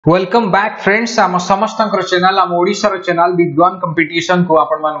Welcome back friends आम समस्त channel आम ओडिशार चैनल विद्वान कंपटीशन को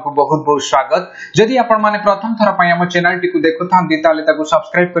आपण मानक बहुत बहुत स्वागत। जदि आपण माने प्रथम थर पय हम चैनल टी को देखुथांती ताले ताको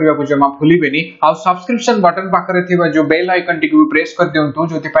सब्सक्राइब करबा को जमा भूलिबेनी आ सब्सक्रिप्शन बटन पाखरे थिबा जो बेल आइकन टी को प्रेस कर दियंतु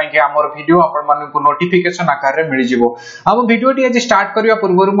जोति पय कि हमर वीडियो आपण मानक नोटिफिकेशन आकार रे मिल जिवो। अब वीडियो टी आज स्टार्ट करबा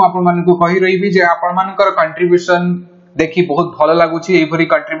पूर्व मु आपण मानक कहि रहिबी जे आपण मानकर कंट्रीब्यूशन देखि बहुत भल लागुची एभरी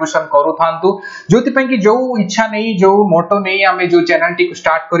कंट्रीब्यूशन करू थांतु जोति पय कि जो इच्छा नहीं जो मोटो नहीं हमें जो चैनल टी को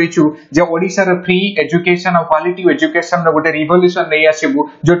स्टार्ट करिचु जे ओडिसा रे फ्री एजुकेशन और क्वालिटी एजुकेशन रो गोटे रिवोल्यूशन नै आसीबु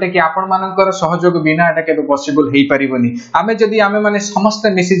जोटे कि आपण मानकर सहयोग बिना एटा केबे पॉसिबल हेई परिबोनी। आमे जदी आमे माने समस्त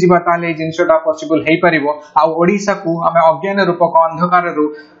मिसि जिबा ताले जिंसटा पॉसिबल हेई परिबो आ ओडिसा को आमे अज्ञान रूपक अंधकार रो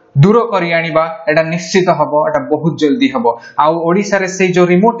दूर करी आनिबा एटा निश्चित हबो एटा बहुत जल्दी हबो। आ ओडिसा रे से जो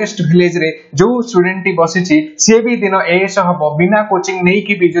रिमोटेस्ट विलेज रे जो स्टूडेंट टी बसिची से भी दिन एएस हबो बिना कोचिंग नै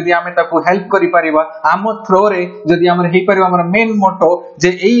कि भी जदी आमे ताको हेल्प करि परिबा आम थ्रो रे जदी हमर हेई परिबा हमर मेन मोटो जे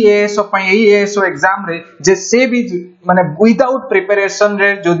एई एएस पय एई एएस एग्जाम रे जे से भी माने विदाउट प्रिपरेशन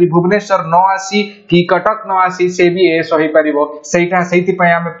रे जदी भुवनेश्वर न आसी कि कटक न आसी से भी एएस होई परिबो सेटा सेति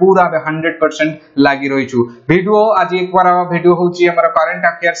पय आमे पूरा 100% लागि रहिछु। वीडियो आज एक बार वीडियो होची हमर करंट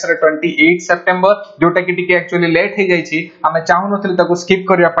अफेयर्स 28 सितंबर जोटा कि टिके एक्चुअली लेट हे जाईची हमें चाहू नथि ताको स्किप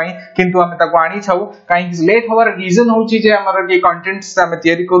करिया पई किंतु हमें ताको आनी छाऊ काई लेट होवर रीजन होची जे हमर के कंटेंट्स हमें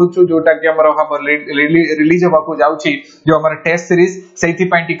तयारी करूछु जोटा कि हमर हमर रिलीज होबा को जाउची जो हमर टेस्ट सीरीज सेति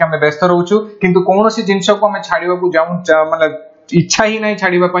पई टिके हमें व्यस्त रहउछु किंतु कोनोसी जिंस को हमें छाड़ीबा को जाऊ मतलब इच्छा ही नहीं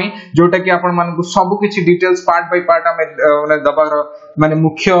छाड़ीबा पई जोटा कि आपण मानन को सब किछ डिटेल्स पार्ट बाय पार्ट हमें दबार माने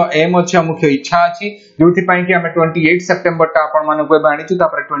मुख्य एम अछि मुख्य इच्छा अछि जोथि पई कि हमें 28 सितंबर ता आपण मानन को बाणी छु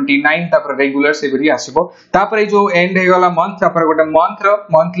तापर 29 तापर रेगुलर सेवरी आसीबो तापर जो एंड हे वाला मंथ तापर गोटे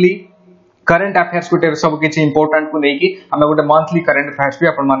मंथली करंट अफेयर्स गोटे सब किछ इंपोर्टेंट को नै कि हमें गोटे मंथली करंट अफेयर्स भी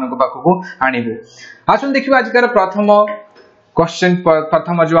आपण मानन को पाखो को आनिबो। आछन देखिबा आजकर प्रथम क्वेश्चन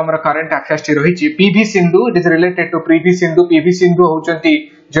प्रथम जो हमर करंट अफेयर्स टी रही PV Sindhu it is related to PV Sindhu होचंती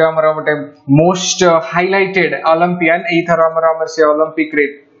जो हमर गोटे मोस्ट हाइलाइटेड ओलंपियन एई थर हमर से ओलंपिक रे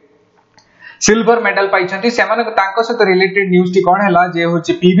सिल्वर मेडल पाइछंती सेमान तांको से रिलेटेड न्यूज टी कोन हला जे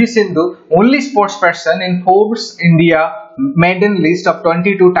होची PV Sindhu only sports person in Forbes India maiden list of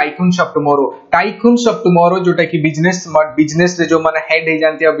 22 tycoons of tomorrow जोटा कि बिजनेस रे जो माने हेड हे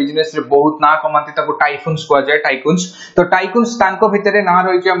जानती है बिजनेस रे बहुत ना कमांती ताको टाइकून्स को जाय टाइकून्स तो टाइकून्स तांको भितरे ना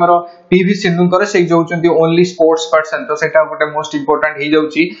रही हमर पीवी सिंधु कर से जो होचंती ओनली स्पोर्ट्स पर्सन तो सेटा गोटे मोस्ट इंपोर्टेंट हे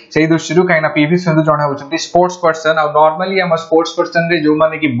जाउची सेही दृष्टिरु काइना पीवी सिंधु जणा होचंती स्पोर्ट्स पर्सन और नॉर्मली हम स्पोर्ट्स पर्सन रे जो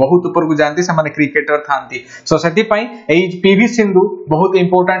माने कि बहुत ऊपर को जानती से माने क्रिकेटर थांती सो सेति पई एई पीवी सिंधु बहुत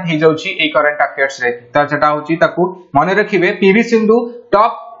इंपोर्टेंट हे जाउची ए करंट अफेयर्स रे त सेटा होची ताको माने रखिबे PV Sindhu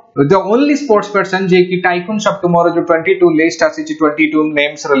top the only sports person जे कि टाइकून्स ऑफ टुमारो जो 22 लिस्ट आसीची 22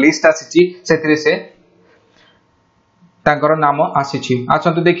 नेम्स रो लिस्ट आसीची सेथरे से ताकर नाम आसीची।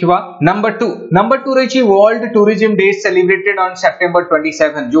 अच्छा तो देखिबा नंबर 2 रही world tourism day celebrated on सितंबर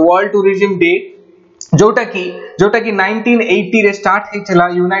 27 जो वर्ल्ड टूरिज्म डे जोटा कि 1980 रे start हेथिला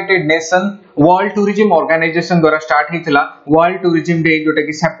United nation world tourism organisation द्वारा स्टार्ट हेथिला वर्ल्ड टूरिज्म डे जोटा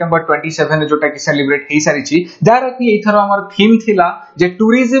कि सितंबर 27 जोटा कि सेलिब्रेट हे सारिची जार कि एथरो हमर थीम थिला जे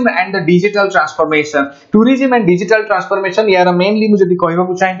tourism and the digital transformation यार मेनली मु जदी कहबा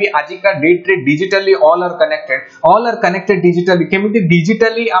को चाहिबी आजि का डेट रे digitally all are connected digitally केमिति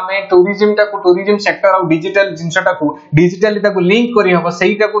डिजिटली हमें टूरिज्म सेक्टर और डिजिटल जिंसटा को डिजिटली ताको लिंक करी हबो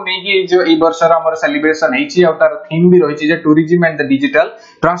सेहीटा को नै कि जो ई वर्ष रा हमर सेलिब्रेशन हेची और तार थीम भी रहिची जे tourism and the digital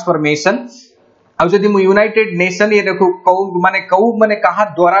transformation आ जदी मु यूनाइटेड नेशन ये देखो कौ माने कहा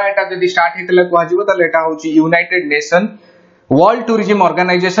द्वारा एटा जदी स्टार्ट हेतले को आजिबो त लेटा होची United nation world tourism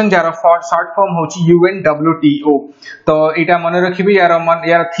organisation jar short form होची UNWTO तो एटा मन रखिबी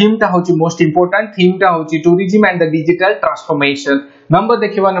यार थीम ता होची मोस्ट इंपोर्टेंट थीम ता होची tourism and the digital transformation. Number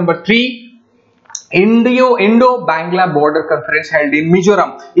देखिबा number 3 Indo Bangla border conference held in Mizoram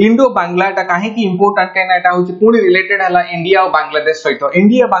Indo Bangla टा काहे की इंपोर्टेंट कहना एटा होची पूरी रिलेटेड हला इंडिया और बांग्लादेश सहित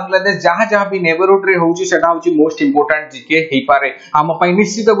इंडिया बांग्लादेश जहां भी नेबरहुड रे होची सेटा होची मोस्ट इंपोर्टेंट जीके हेई पारे हम पई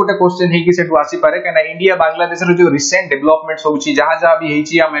निश्चित गोटे क्वेश्चन हेई कि सेटु आसी पारे कहना इंडिया बांग्लादेश रो जो रिसेंट डेवलपमेंट्स होची जहां भी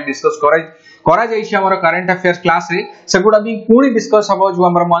हेची हम डिस्कस करा जाइछि हमर करंट अफेयर्स क्लास रे सेगुडा भी पूरी डिस्कस हबो जो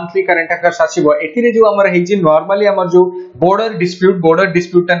हमर मंथली करंट अफेयर्स आसीबो एथिरे जो हमर हेछि नॉर्मली हमर जो बॉर्डर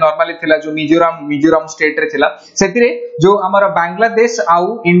डिस्प्यूट ता नॉर्मली थिला जो मिजोरम स्टेट रे थिला सेतिरे जो हमर बांग्लादेश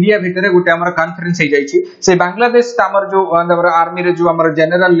आउ इंडिया भितरे गुटे हमर कॉन्फ्रेंस हे जाइछि से बांग्लादेश ता हमर जो हमर आर्मी रे जो हमर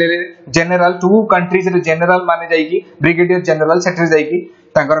जनरल टू कंट्रीज रे जनरल माने जाइकी ब्रिगेडियर जनरल सेटरे जाइकी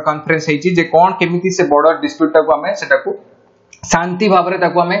तांकर कॉन्फ्रेंस हेछि जे कोन केमिति से बॉर्डर डिस्प्यूट ता को हमें सेटा को शांति भाबरे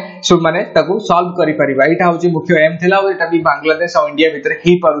ताको हमें माने ताको सॉल्व करि परिबा एटा होची मुख्य एम थिला और एटा भी बांग्लादेश और इंडिया भितर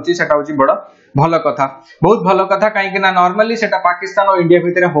ही पारुची सेटा होची बड़ भल कथा बहुत भल कथा कहीं ना नॉर्मली सेटा पाकिस्तान और इंडिया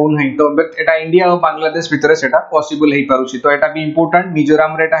भितर हो नहीं तो एटा इंडिया और बांग्लादेश भितर सेटा पॉसिबल हे पारुछि तो एटा भी इंपोर्टेंट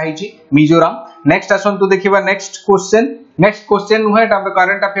मिजोरम रे एटा हेछि मिजोरम नेक्स्ट आसंतु देखिबा नेक्स्ट क्वेश्चन नुहे एटा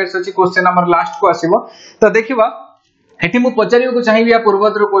करंट अफेयर्स अछि क्वेश्चन हमर लास्ट को आसीबो तो देखिबा एठी मु पचारियो को चाहिबी या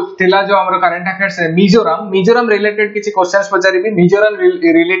पूर्वत्र को थिला जो हमर करंट अफेयर्स रे मिजोरम रिलेटेड किछि क्वेश्चंस पचारिबी मिजोरम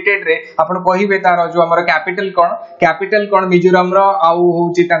रिलेटेड रे आपण कहिबे तार जो हमर कैपिटल कोन मिजोरम रो आउ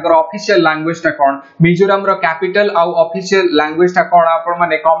होची ताकर ऑफिशियल लैंग्वेज ता कोन मिजोरम रो कैपिटल आउ ऑफिशियल लैंग्वेज ता कोन आपण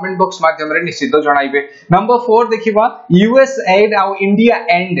माने कमेंट बॉक्स माध्यम रे निश्चित जणाइबे नंबर 4 देखिबा यूएस एड आउ India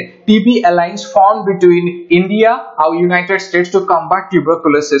end TB alliance form between India आउ United states to combat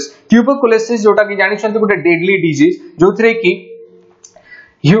tuberculosis जोटा कि जानि छथि गुटे डेडली डिजीज जो थे कि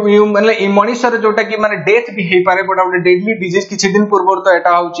मतलब मनुष्य जोटा कि माने डेथ भी हे पारे बट गोटे डेडली डिजीज किछि दिन पूर्व तो एटा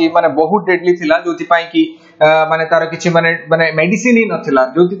होची माने बहुत डेडली थिला जोति पई कि माने तार किछि माने मेडिसिन ही नथिला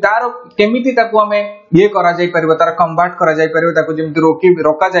जोति तार केमिति ताकू हमें ये करा जाय परिबो तार कम्बाट करा जाय परिबो ताकू जेमिति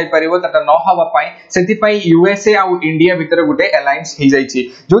रोका जाय परिबो ताटा न हवा पई सेति पई यूएसए आ इंडिया भीतर गुटे अलायंस हे जायछि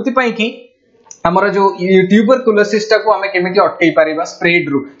जोति पई कि हमर जो ट्यूबरकुलोसिस टा को हमें केमिति अटकै परिबा स्प्रेड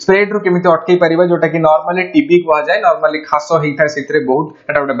रु केमिति अटकै परिबा जोटा कि नॉर्मली टीबी को जाय नॉर्मली खासो हेइथा सेतरे बहुत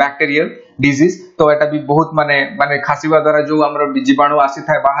एटा गोटे बैक्टीरियल डिजीज तो एटा भी बहुत माने खासिबा द्वारा जो हमर जीवाणु आसी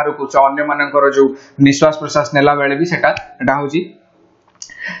थाए बाहर को अन्य मानकर जो निश्वास प्रश्वास नेला बेले भी सेटा होची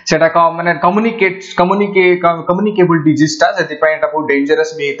सेटा माने कम्युनिकेबल डिजीज ता सेति पई एटा बहुत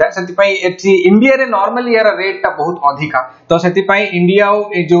डेंजरस भी हेता सेति पई एठी इंडिया रे नॉर्मली यार रेट ता बहुत अधिका तो सेति पई इंडिया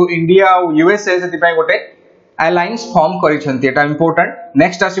और यूएसए सेति पई गोटे अलायंस फॉर्म करिसंती एटा इंपोर्टेंट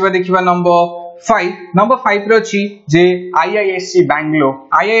नेक्स्ट आसीबा देखिबा नंबर 5 रे अछि जे IISc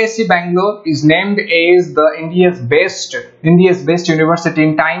Bangalore is named as the India's best university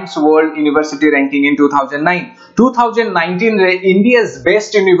in Times World University ranking in 2019 रे India's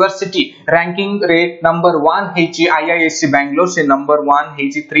best university ranking रे नंबर 1 हेछि IISc Bangalore से नंबर 1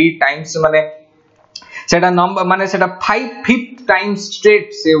 हेछि 3 टाइम्स माने सेटा नंबर माने सेटा 5th टाइम्स स्ट्रेट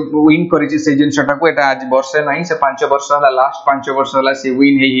से विन करिछि से जिनसटा को एटा आज वर्षे नाही से 5 वर्ष होला लास्ट 5 वर्ष होला से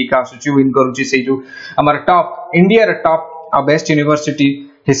विन हेही का सुचि विन करूछि से जो हमर टॉप इंडिया रे टॉप बेस्ट यूनिवर्सिटी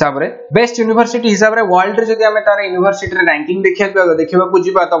हिसाब रे वर्ल्ड रे जदि हमें तार यूनिवर्सिटी रे रैंकिंग देखिबा को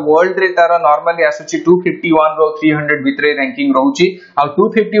जिबा त वर्ल्ड रे तार नॉर्मली आसुची 251 रो 300 भितरे रैंकिंग रहउची आ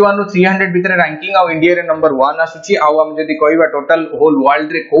 251 रो 300 भितरे रैंकिंग आ इंडिया रे नंबर 1 आसुची आ हम जदि कहिबा टोटल होल वर्ल्ड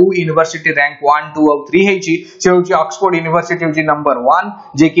रे को यूनिवर्सिटी रैंक 1 2 और 3 हेची से होची ऑक्सफोर्ड यूनिवर्सिटी होची नंबर 1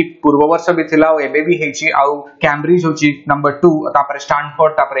 जे कि पूर्व वर्ष भी थिला और एबे भी हेची आ कैम्ब्रिज होची नंबर 2 तापर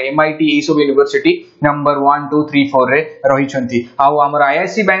स्टैनफोर्ड तापर MIT ए सब यूनिवर्सिटी नंबर 1 2 3 4 रे रहिछंती आ हमर IISc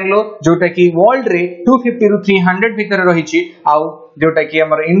Bangalore जोटा कि वर्ल्ड रे 250 रु 300 भीतर रहिछि आउ जोटा कि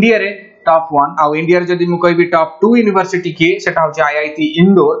हमर इंडिया रे टॉप 1 आउ इंडिया रे जदि मु कहबी टॉप 2 यूनिवर्सिटी के सेटा होछि IIT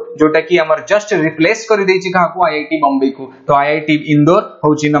इंदौर जोटा कि हमर जस्ट रिप्लेस कर दैछि काकू IIT बॉम्बे को तो IIT इंदौर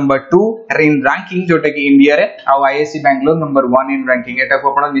होछि नंबर 2 इन रैंकिंग जोटा कि इंडिया रे आउ IISc Bangalore नंबर 1 इन रैंकिंग एटा को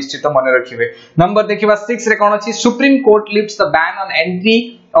आपण निश्चित मन रखिबे नंबर देखिबा 6 रे कोन अछि supreme court lifts the ban on entry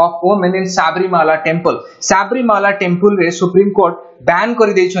of women in Sabrimala temple रे सुप्रीम कोर्ट बैन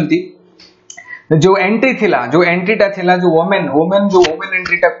कर दैछंती जो एंट्री टा थिला जो वुमेन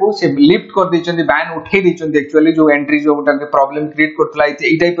एंट्री टा को से लिफ्ट कर दैछंती बैन उठे दैछंती एक्चुअली जो एंट्री जो गोटा प्रॉब्लम क्रिएट करथला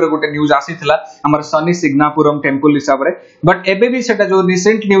एई टाइप रो गोटे न्यूज़ आसीथला हमर सनी सिग्नापुरम टेंपल हिसाब रे बट एबे भी सेटा जो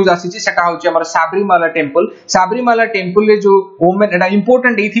रिसेंट न्यूज़ आसीची सेटा होची हमर साबरीमाला टेंपल रे जो वुमेन एटा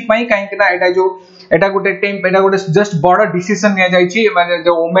इंपोर्टेंट एथि पई काहे कि ना एटा गोटे जस्ट बड़ डिसीजन निया जायछि माने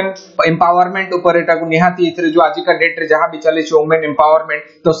जो वुमेन एम्पावरमेंट ऊपर एटा को निहाती इथरे जो आज का डेट रे जहां भी चले छै वुमेन एम्पावरमेंट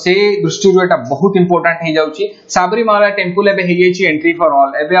तो से दृष्टि रो एटा बहुत इंपोर्टेंट हे जाउछि साबरीमाला टेंपल एबे हे जायछि एंट्री फॉर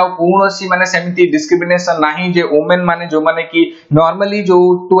ऑल एबे आ कोनोसी माने सेमिति डिस्क्रिमिनेशन नाही जे वुमेन माने जो माने कि नॉर्मली जो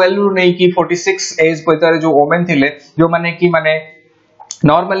 12 नै कि 46 एज पतर जो वुमेन थिले जो माने कि माने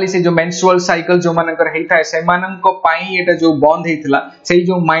नॉर्मली से जो मेंस्ट्रुअल साइकिल जो मानकर हेता है से मानन को पाई एटा जो बंद हेतिला सेही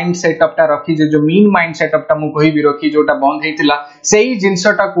जो माइंड सेटअप टा रखी जो मीन माइंड सेटअप टा मु कहि भी रखी जोटा बंद हेतिला सेही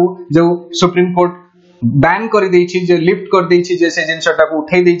जिंसटा को जो सुप्रीम कोर्ट बैन कर देछि जे लिफ्ट कर देछि जे से जिंसटा को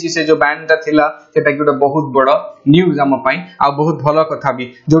उठै देछि से जो बैन ता थिला सेटा कि बहुत बड़ न्यूज़ हम पई आ बहुत भलो कथा भी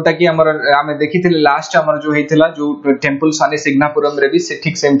जोटा कि हमर हमें देखिथिले लास्ट हमर जो हेतिला जो टेंपल साने सिग्नापुरम रे भी से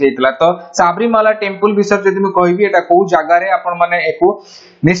ठीक सेम हेतिला तो साबरीमाला टेंपल विषय जदि मु कहबी एटा को जगह रे आपण माने एको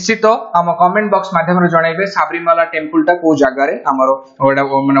निश्चित हम कमेंट बॉक्स माध्यम रे जणाइबे साबरीमाला टेंपल टा को जगह रे हमर ओडा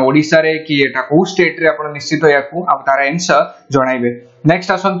माने ओडिसा रे कि एटा को स्टेट रे आपण निश्चित याकू आ तार answer जणाइबे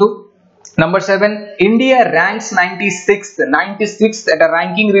next आसंतु number 7 India ranks 96th एटा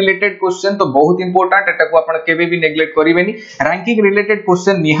रैंकिंग रिलेटेड क्वेश्चन तो बहुत इंपोर्टेंट एटा को आपण केबे भी नेग्लेक्ट करिवेनी रैंकिंग रिलेटेड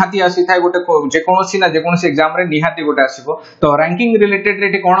क्वेश्चन निहाती आसी थाए गोटे जे कोनोसी एग्जाम रे निहाती गोटे आसीबो तो रैंकिंग रिलेटेड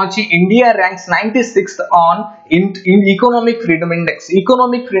रेट कोन अछि India ranks 96th on in economic freedom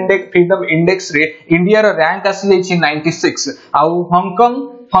index रे इंडिया रो रैंक आसी छि 96 आउ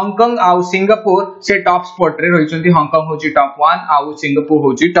हांगकांग आउ सिंगापुर से टॉप स्पॉट रे रहिचंती हांगकांग होची टॉप 1 आउ सिंगापुर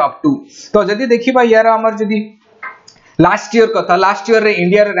होची टॉप 2 तो जदी देखिबा यार हमर जदी लास्ट ईयर रे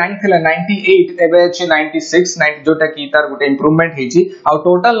इंडिया रे रैंक थिला 98 एबे अछि 96 जोटा की तार गुटे इंप्रूवमेंट हेची आ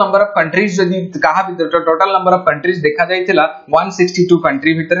टोटल नंबर ऑफ कंट्रीज जदी कहा भी टोटल नंबर ऑफ कंट्रीज देखा जायतिला 162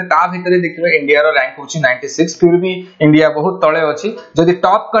 कंट्री भितरे ता भितरे देखिबे इंडिया रो रैंक होची 96 फिर भी इंडिया बहुत तळे अछि जदी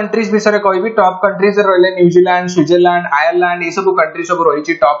टॉप कंट्रीज बिसरे कहबी टॉप कंट्रीज रहले न्यूजीलैंड स्विट्जरलैंड आयरलैंड ए सब कंट्री सब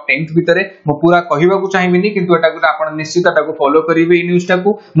रहिची टॉप 10th भितरे मो पूरा कहिबा को चाहिबिनी किंतु एटा को आपण निश्चित एटा को फॉलो करिवे इ न्यूज़ टा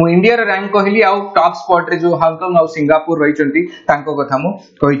को मो इंडिया रो रैंक कहली आ टॉप स्पॉट रे जो हांगकांग आ सिंगापुर रहिचंती तांको कथा मु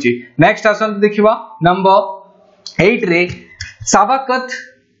कहिची नेक्स्ट आसन देखिबा नंबर 8 रे सावाकत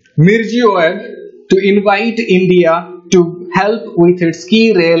Mirziyoyev to invite India to help with its key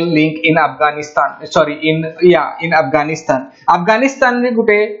rail link in Afghanistan रे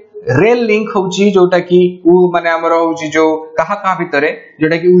गुटे रेल लिंक होची जोटा की माने हमर होची जो कहा भितरे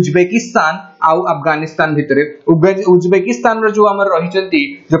जोटा की उज्बेकिस्तान आउ अफगानिस्तान भितरे उज्बेकिस्तान रो जो हमर रहिचंती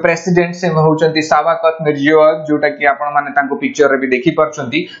जो प्रेसिडेंट से होचंती सावाकत मिर्जियोयेव जोटा की आपण माने तांको पिक्चर रे भी देखि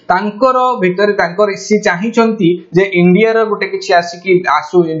परचंती तांकर भितरे तांकर इसी चाहिचंती जे इंडिया रो गुटे किछि आसी की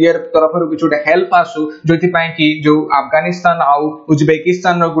आसु इंडिया रो तरफ रो किछि गुटे हेल्प आसु जोथि पय की जो अफगानिस्तान आउ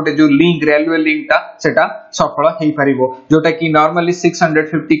उज्बेकिस्तान रो गुटे जो लिंक रेलवे लिंक ता सेटा सफल हेई परिबो जोटा की नॉर्मली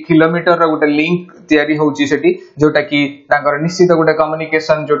 650 किलोमीटर रो गुटे लिंक तयारी होची सेठी जोटा की तांकर निश्चित गुटे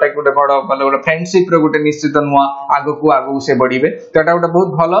कम्युनिकेशन जोटा की गुटे बड़ गोटे फ्रेंडशिप रो गोटे निश्चित नुआ आगो से बढ़िबे तो एटा गोटे बहुत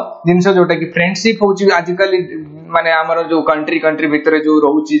भलो जिंस जोटा की फ्रेंडशिप होची आजिकली माने हमर जो कंट्री भितरे जो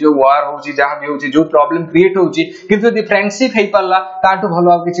रहउची जो वार होची जहा भी होची जो प्रॉब्लम क्रिएट होची किंतु यदि फ्रेंडशिप हेई पाला ताटू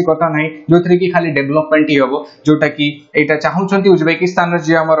भलो किछि कथा नाही जोथरे की खाली डेवलपमेंट ही हबो जोटा की एटा चाहउचंती उज्बेकिस्तान रे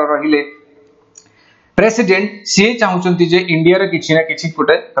जे हमर रहिले प्रेसिडेंट से चाहउचंती जे इंडिया रे किछि ना किछि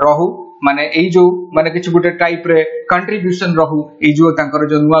गोटे रहू माने एई जो माने किछि गोटे टाइप रे कंट्रीब्यूशन रहू एई जो तांकर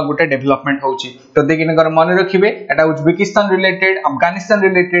जो नुवा गोटे डेवलपमेंट होची तो देखिनकर मन रखिबे एटा उज्बेकिस्तान रिलेटेड अफगानिस्तान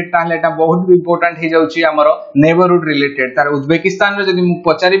रिलेटेड ताले एटा बहुत इंपोर्टेंट हे जाउची हमर नेबरहुड रिलेटेड तार उज्बेकिस्तान रो जदी मु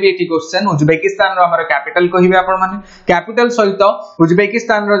पचारिबी एटी क्वेश्चन उज्बेकिस्तान रो हमर कैपिटल कहिबे आपण माने कैपिटल सहित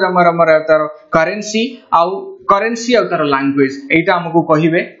उज्बेकिस्तान रो हमर तार करेंसी तार लैंग्वेज एटा हमकु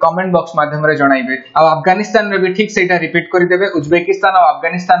कहिबे कमेंट बॉक्स माध्यम रे जणाइबे आ अफगानिस्तान रे भी ठीक सेटा रिपीट करि देबे उज्बेकिस्तान और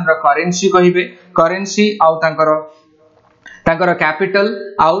अफगानिस्तान रो करेंसी कहिबे करेंसी आ तांकर कैपिटल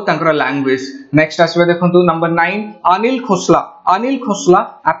आउ तांकर लैंग्वेज नेक्स्ट आसबे देखंतु number 9 Anil Khosla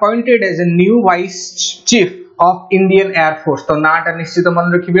appointed as a new vice chief of Indian air force तो नाटा निश्चित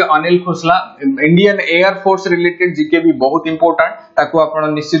मन रखिबे Anil Khosla Indian air force related GK भी बहुत इंपोर्टेंट ताको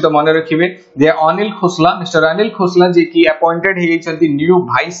आपण निश्चित मन रखिबे जे मिस्टर अनिल खोसला जे की appointed hey चंती new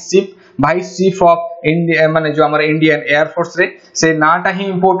vice chief of India माने जो हमर इंडियन एयर फोर्स रे से नाटा ही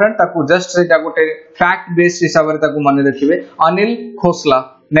इंपोर्टेंट ताको जस्ट सेटा गोटे फैक्ट बेस्ड हिसाब रे ताको मन रखिबे अनिल खोसला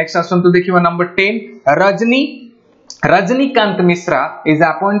नेक्स्ट आसंतु देखिबा number 10 Rajinikanth Mishra is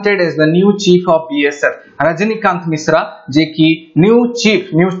appointed as the new chief of BSF Rajinikanth Mishra जे की न्यू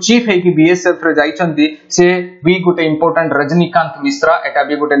चीफ है कि BSF रे जाइछंती से भी गोटे इंपोर्टेंट रजनीकांत मिश्रा एटा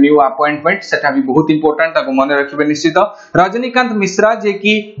भी गोटे न्यू अपॉइंटमेंट सेटा भी बहुत इंपोर्टेंट ताको मन रखिबे निश्चित रजनीकांत मिश्रा जे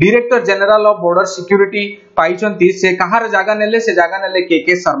की director general of border security पाइछंती से कहार जागा नेले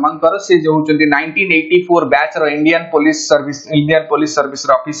के शर्मांकर से जो होचंती 1984 बैच रो इंडियन पुलिस सर्विस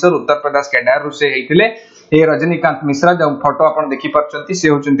रो ऑफिसर उत्तर प्रदेश कैडर से हेतिले ए रजनीकांत मिश्रा जो फोटो आपण देखि परचंती से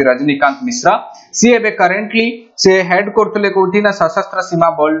होचंती रजनीकांत मिश्रा सी एबे करेंटली से हेड करतले कोठी ना सशस्त्र सीमा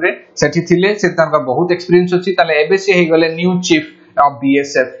बल रे सेठी थिले से तांका बहुत एक्सपीरियंस अछि ताले एबे से हे गले न्यू चीफ ऑफ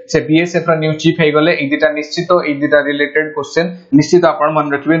बीएसएफ से बीएसएफ रा न्यू चीफ हे गले इदिटा निश्चित इदिटा रिलेटेड क्वेश्चन निश्चित आपण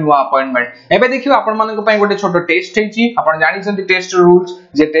मन रखिबे नुवा अपॉइंटमेंट एबे देखियो आपण मन को पय गोटे छोटो टेस्ट हेची आपण जानि छथि टेस्ट रूल्स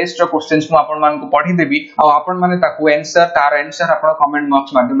जे टेस्ट रो क्वेश्चंस मु आपण मन को पढी देबी आ आपण माने ताको आंसर तार आंसर आपण कमेंट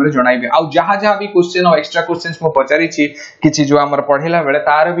बॉक्स माध्यम रे जणाइबे आ जहा भी क्वेश्चन और एक्स्ट्रा क्वेश्चंस मु पचारि छी किछि जो हमर पढिला बेले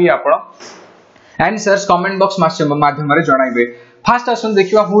तार भी आपण आंसर्स कमेंट बॉक्स माध्यम रे जणाइबे First आसन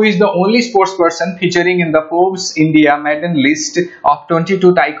देखिबा who is the only sports person featuring in the Forbes India maiden list of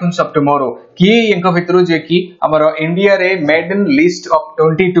 22 tycoons of tomorrow किए यंक भितरु जे कि हमर इंडिया रे maiden list of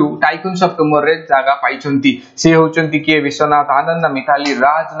 22 tycoons of tomorrow रे जागा पाइछंती से होचंती के विश्वनाथ आनंद ना मिताली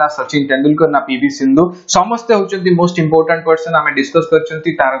राज ना सचिन तेंदुलकर ना पीवी सिंधु समस्त होचंती मोस्ट इंपोर्टेंट पर्सन हमें डिस्कस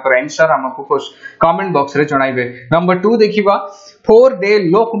करचंती तार आंसर हमको कमेंट बॉक्स रे जणाइबे नंबर 2 देखिबा 4-day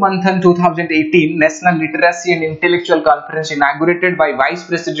Lok Manthan 2018 National Literacy and Intellectual Conference inaugurated by Vice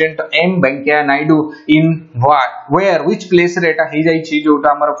President M. Venkaiah Naidu in which place रे एटा हे जाई छि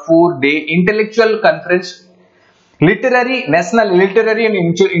जोटा हमर 4-day Intellectual Conference National Literary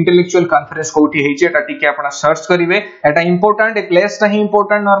and Intellectual Conference कोठी हे छि एटा टिके आपण सर्च करिवे एटा इंपोर्टेंट ए प्लेस ता ही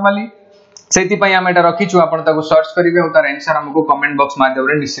इंपोर्टेंट नॉर्मली सेति पई हम एटा रखिछु आपण ताको सर्च करिवे उतार आंसर हमको कमेंट बॉक्स माध्यम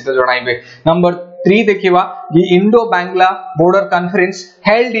रे निश्चित जणाइबे। नंबर 3 देखिबा दी Indo Bangla border conference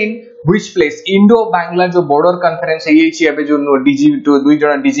held in which place Indo Bangla जो बॉर्डर कॉन्फ्रेंस हे छि एबे जो डीजी तो दुई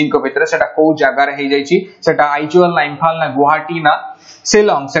जण डीजी को भितर सेटा को जगह रे हे जाई छि सेटा आइजोल ना इंफाल ना गुवाहाटी ना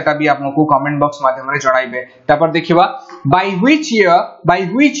शिलोंग सेटा भी आपनको कमेंट बॉक्स माध्यम रे जणाइबे। तापर देखिबा by which year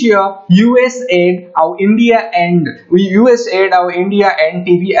USAID आउ इंडिया एंड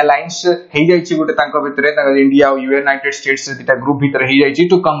टीवी अलायंस हे जाई छि गोटे तांको भितरे इंडिया और यूनाइटेड स्टेट्स रे दिटा ग्रुप भितर हे जाई छि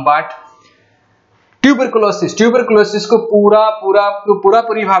टू कम्बाट ट्यूबरकुलोसिस को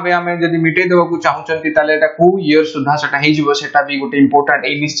पूरी भाबे हमें जदी मिटे देबा को चाहउचंती ताले एटा को ईयर सुधा सेटा हे जिवो सेटा भी गोटे इंपोर्टेंट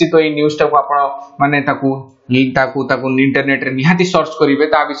ए निश्चित ए न्यूज़ टा को आपण माने ताकू इंटरनेट रे निहाती सर्च करिवे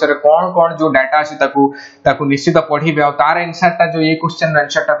ता विषय कोन जो डाटा अछि ताकू निश्चित पढिबे और तार आंसर ता जो ये क्वेश्चन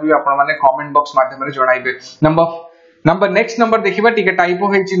आंसर ता भी आपण माने कमेंट बॉक्स माध्यम रे जणाइबे। नेक्स्ट नंबर देखिबा टिके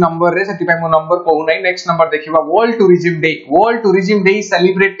टाइपो हेछि नंबर रे सेति पय मो नंबर कहू नै। नेक्स्ट नंबर देखिबा world tourism day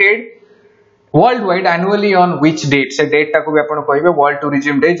celebrated world wide annually on which date से डेट टाको भी आपण कहबे वर्ल्ड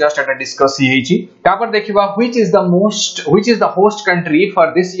टूरिज्म डे जस्ट एटा डिस्कस ही हेछि। तापर देखिबा which is the host country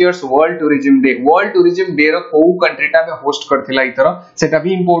for this years world tourism day रो को कंट्री टा में होस्ट करथिला इतर सेटा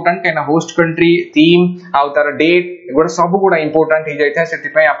भी इंपोर्टेंट केना होस्ट कंट्री थीम आ तार डेट गोटे सब गुडा इंपोर्टेंट ही जाइथा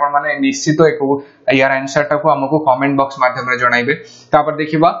सेति पय आपण माने निश्चित एको यार आंसर टाको हमको कमेंट बॉक्स माध्यम रे जणाइबे। तापर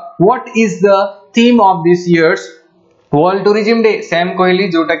देखिबा what is the theme of this years world tourism day same कहली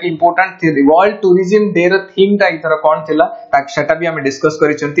जोटा कि इंपोर्टेंट थी वर्ल्ड टूरिज्म डे रो थीम ता इथर कोन थिला सेटा भी हम डिस्कस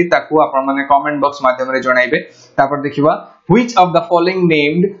करिसंती ताकू आपण माने कमेंट बॉक्स माध्यम रे जणाइबे। तापर देखिबा which of the following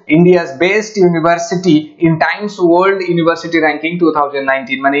named India's best university in Times World University Ranking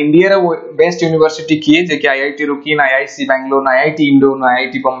 2019 माने इंडिया रो बेस्ट यूनिवर्सिटी किए जे कि आईआईटी रुकी ना आईआईसी बेंगलोर ना आईआईटी इंडो ना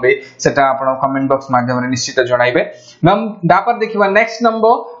आईआईटी बॉम्बे सेटा आपण कमेंट बॉक्स माध्यम रे निश्चित जणाइबे। दापर देखिबा next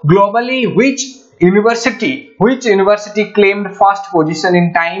number globally which university claimed first position in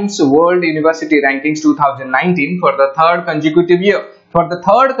Times World University Rankings 2019 for the third consecutive year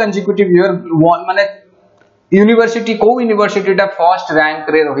one माने यूनिवर्सिटी को यूनिवर्सिटी टा फर्स्ट रैंक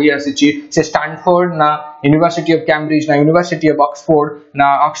रे रही आसी से स्टैनफोर्ड ना यूनिवर्सिटी ऑफ कैम्ब्रिज ना यूनिवर्सिटी ऑफ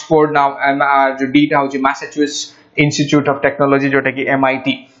ऑक्सफोर्ड ना जो डीटा होची मैसाचुसेट्स इंस्टीट्यूट ऑफ टेक्नोलॉजी जोटा कि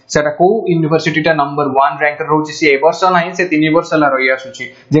एमआईटी सेटा को यूनिवर्सिटी टा नंबर 1 रैंक रहउची से ए वर्ष नाही से 3 वर्ष ला रही आसुची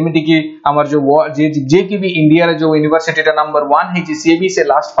जेमिति कि हमर जो जे कि भी इंडिया रे जो यूनिवर्सिटी टा नंबर 1 हेची से भी से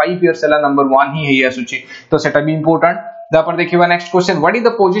लास्ट 5 इयर्स ला नंबर 1 ही हे आसुची तो सेटा भी इंपोर्टेंट। तापर देखिबा next question what is the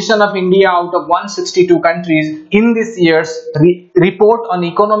position of India out of 162 countries in this years report on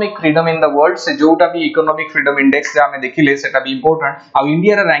economic freedom in the world से जोटा भी इकोनॉमिक फ्रीडम इंडेक्स जा में देखिले सेटा भी इंपोर्टेंट आ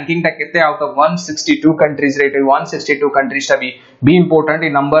इंडिया रा रैंकिंग ता केते out of 162 countries rated 162 countries ता भी important A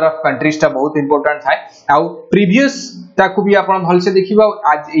number of countries ता बहुत इंपोर्टेंट थाय आ प्रीवियस ताकू भी आपण भल से देखिबा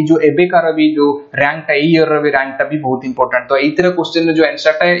आज ए जो एबेकार भी जो रैंक ता ईयर रो भी रैंक ता भी बहुत इंपोर्टेंट तो इतरे क्वेश्चन जो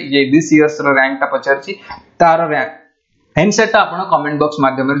आंसर ता ये दिस इयर्स रो रैंक ता पचारची तार रैंक आंसर ता आपण कमेंट बॉक्स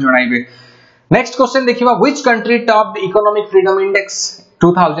माध्यम रे जणाइबे। नेक्स्ट क्वेश्चन देखिबा which country top the economic freedom index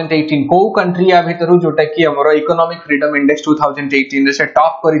 2018 को कंट्री या भितरु जोटा कि हमरो इकोनॉमिक फ्रीडम इंडेक्स 2018 रे से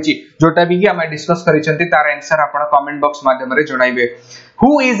टॉप करिछि जोटा भी कि हम डिस्कस करिसंती तार आंसर आपण कमेंट बॉक्स माध्यम रे जणाइबे।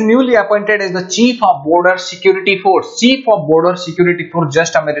 Who is newly appointed as the Chief of Border Security Force? Chief of Border Security Force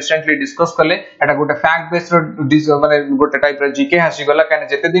just हमें recently discuss कले एटा गोटे fact based माने गोटे टाइप रो जीके हासी गला काने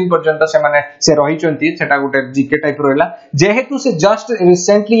जते दिन पर्यंत से माने से रही चंती सेटा गोटे जीके टाइप रहला जेहेतु से जस्ट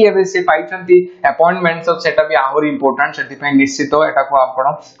रिसेंटली एवे से पाइचंती अपॉइंटमेंट्स ऑफ सेटा भी आहुरी इंपोर्टेंट सेति पय निश्चित एटा को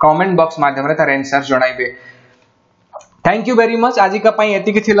आपण कमेंट बॉक्स माध्यम रे तार answer जणाइबे। Thank you very much आज का पई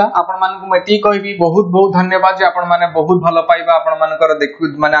एति कि थिला आपण मान को मती कहबी बहुत बहुत धन्यवाद जे आपण माने बहुत भलो पाइबा आपण मानकर देखु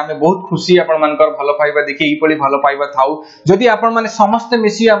माने हमें बहुत खुशी आपण मानकर भलो पाइबा देखि ई पळी भलो पाइबा थाउ जदि आपण माने समस्त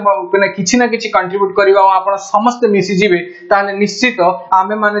मिसी माने किछि ना किछि कंट्रीब्यूट करिबा आपण समस्त मिसी जिवे ताने निश्चित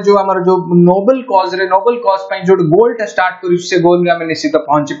आमे माने जो हमर जो नोबल कॉज पई जो गोल टा स्टार्ट करि से गोल में हमें निश्चित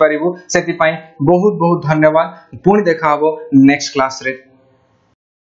पहुंची परिबो सेति पई बहुत बहुत धन्यवाद पुणी देखा हबो नेक्स्ट क्लास रे।